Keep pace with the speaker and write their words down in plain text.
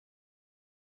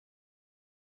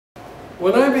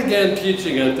When I began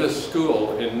teaching at this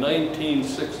school in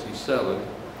 1967,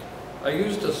 I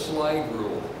used a slide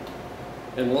rule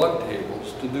and log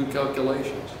tables to do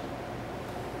calculations.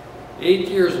 8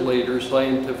 years later,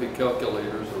 scientific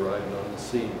calculators arrived on the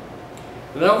scene.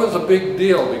 And that was a big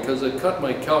deal because it cut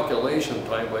my calculation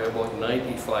time by about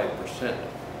 95%.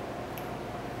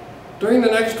 During the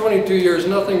next 22 years,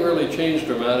 nothing really changed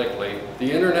dramatically.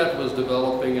 The internet was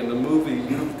developing, and the movie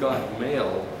You've Got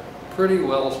Mail pretty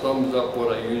well sums up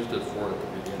what I used it for at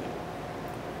the beginning.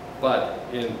 But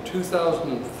in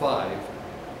 2005,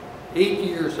 8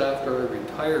 years after I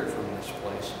retired from this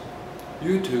place,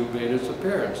 YouTube made its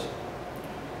appearance.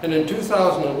 And in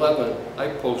 2011, I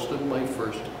posted my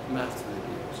first math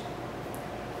videos.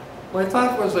 My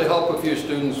thought was to help a few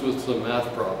students with some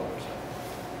math problems.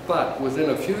 But within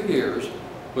a few years,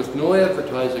 with no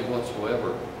advertising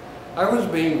whatsoever, I was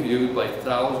being viewed by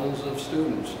thousands of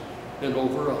students in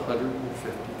over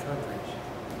 150 countries.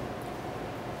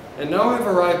 And now I've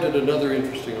arrived at another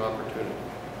interesting opportunity.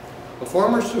 A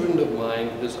former student of mine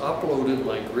has uploaded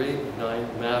my grade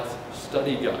 9 math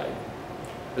study guide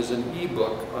as an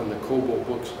e-book on the Kobo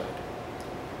book site.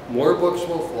 More books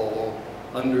will follow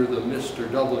under the Mr.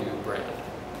 W brand.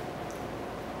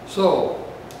 So,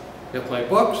 if my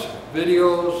books,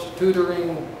 videos,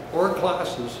 tutoring, or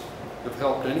classes have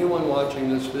helped anyone watching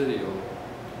this video,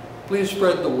 please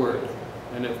spread the word,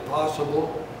 and if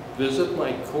possible, visit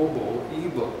my Kobo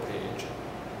ebook page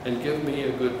and give me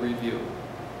a good review.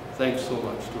 Thanks so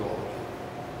much to all of you.